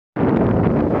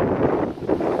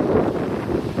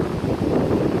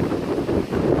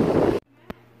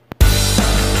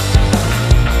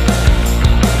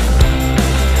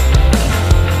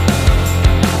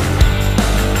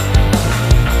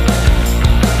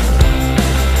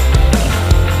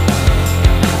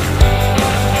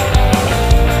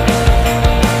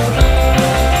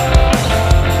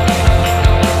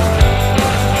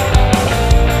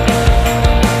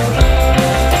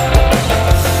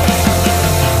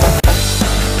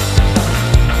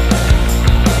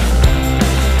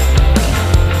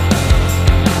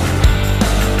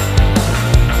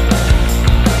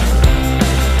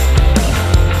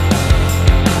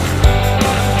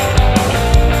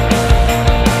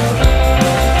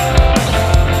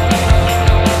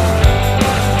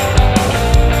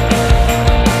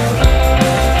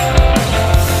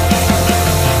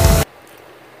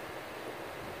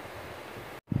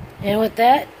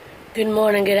Good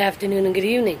morning, good afternoon, and good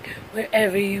evening,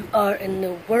 wherever you are in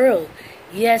the world.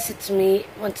 Yes, it's me,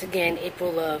 once again,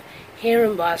 April Love, here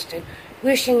in Boston,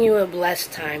 wishing you a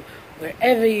blessed time,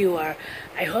 wherever you are.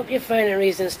 I hope you're finding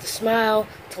reasons to smile,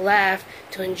 to laugh,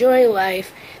 to enjoy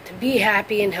life, to be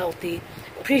happy and healthy.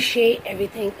 Appreciate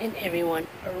everything and everyone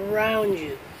around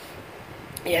you.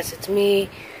 Yes, it's me.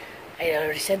 I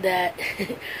already said that.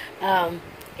 And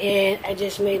I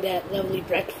just made that lovely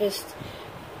breakfast,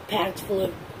 packed full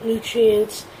of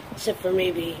nutrients, except for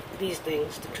maybe these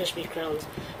things, the crispy crowns.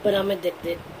 But I'm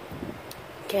addicted.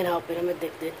 Can't help it, I'm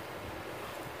addicted.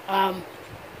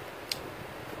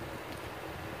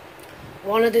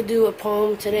 Wanted to do a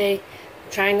poem today,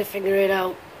 trying to figure it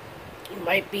out. It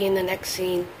might be in the next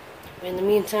scene. But in the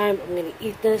meantime, I'm going to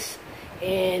eat this,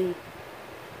 and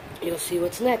you'll see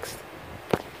what's next.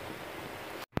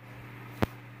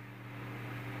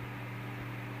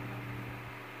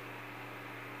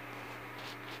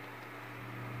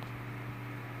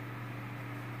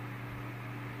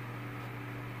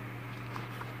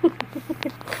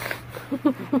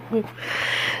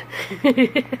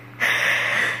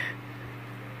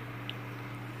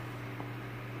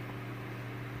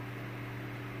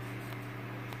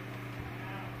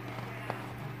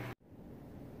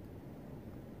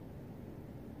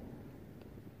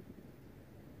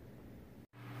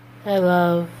 I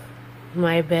love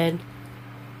my bed.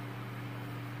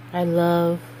 I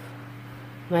love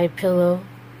my pillow.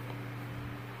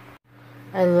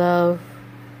 I love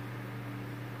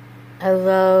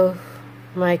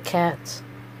my cats.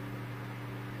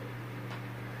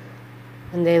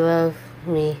 And they love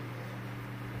me.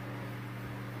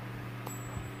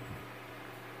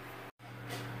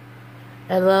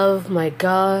 I love my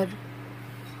God.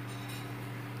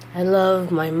 I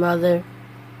love my mother.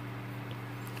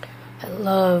 I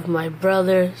love my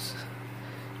brothers,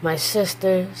 my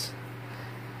sisters,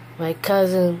 my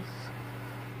cousins,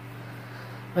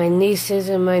 my nieces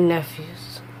and my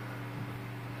nephews.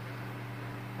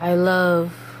 I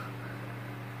love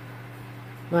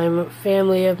my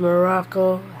family of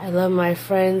Morocco. I love my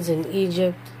friends in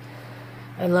Egypt.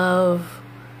 I love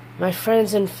my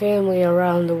friends and family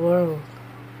around the world.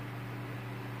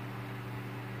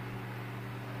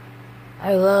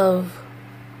 I love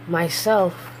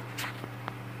myself.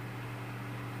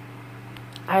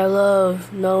 I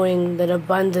love knowing that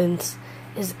abundance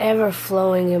is ever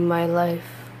flowing in my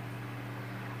life.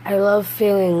 I love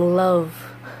feeling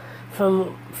love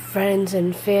from friends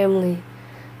and family.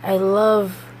 I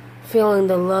love feeling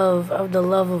the love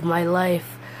of my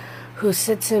life, who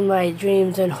sits in my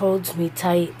dreams and holds me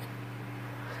tight.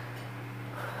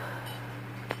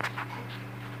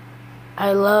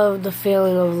 I love the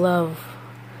feeling of love.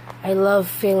 I love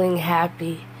feeling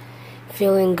happy,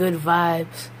 feeling good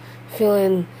vibes,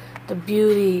 feeling the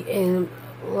beauty and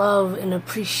love and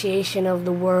appreciation of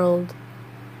the world.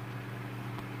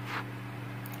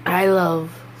 I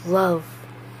love love.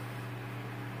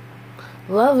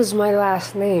 Love is my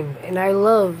last name, and I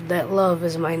love that love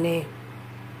is my name.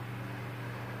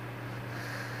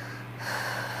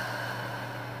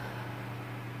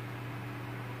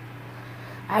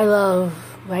 I love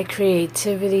my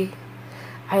creativity.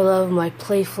 I love my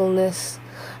playfulness.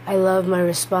 I love my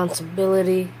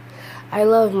responsibility. I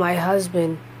love my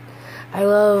husband. I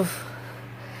love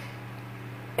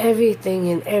everything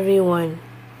and everyone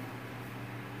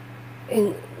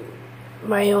in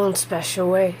my own special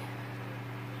way.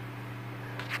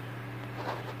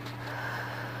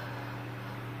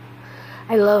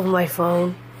 I love my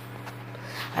phone.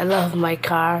 I love my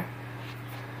car.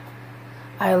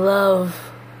 I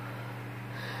love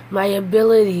my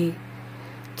ability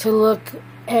to look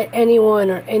at anyone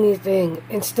or anything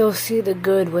and still see the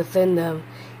good within them,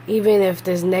 even if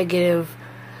there's negative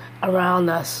around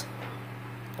us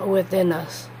or within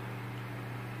us.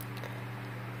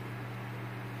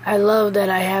 I love that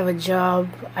I have a job.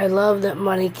 I love that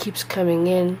money keeps coming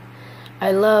in.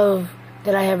 I love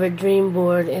that I have a dream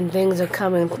board and things are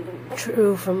coming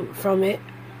true from it.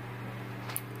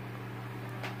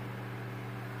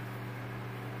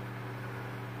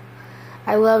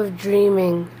 I love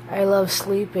dreaming. I love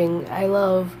sleeping. I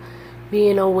love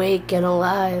being awake and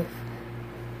alive.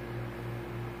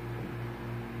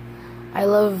 I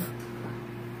love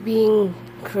being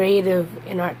creative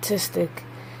and artistic,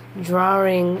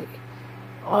 drawing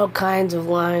all kinds of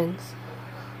lines.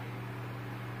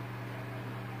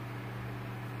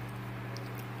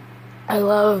 I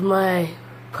love my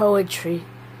poetry.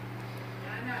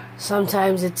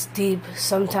 Sometimes it's deep,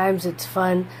 sometimes it's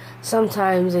fun,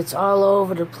 sometimes it's all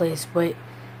over the place, but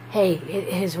hey, it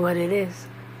is what it is.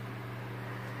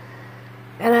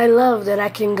 And I love that I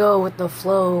can go with the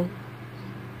flow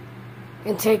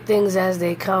and take things as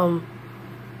they come.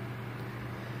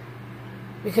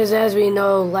 Because as we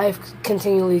know, life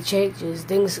continually changes.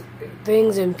 Things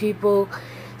and people,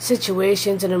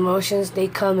 situations and emotions, they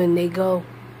come and they go.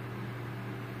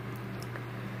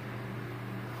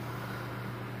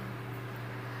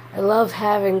 I love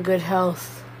having good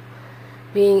health,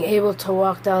 being able to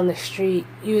walk down the street,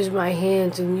 use my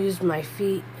hands and use my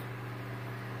feet.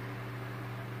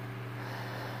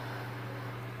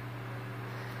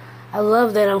 I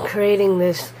love that I'm creating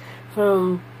this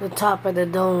from the top of the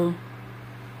dome.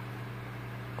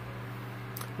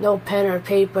 No pen or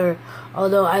paper,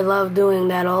 although I love doing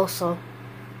that also.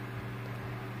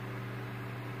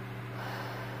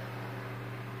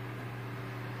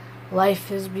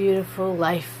 Life is beautiful,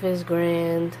 life is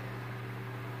grand.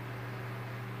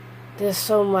 There's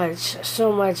so much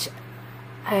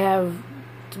I have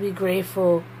to be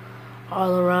grateful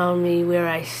all around me, where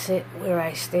I sit, where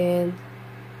I stand.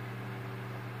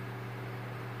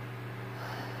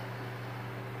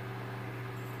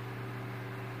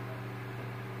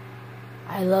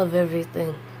 I love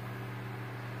everything.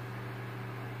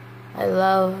 I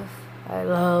love.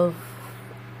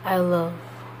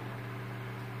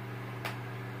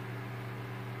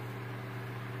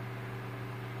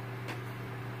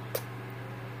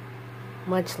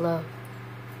 Much love.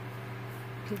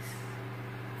 Peace.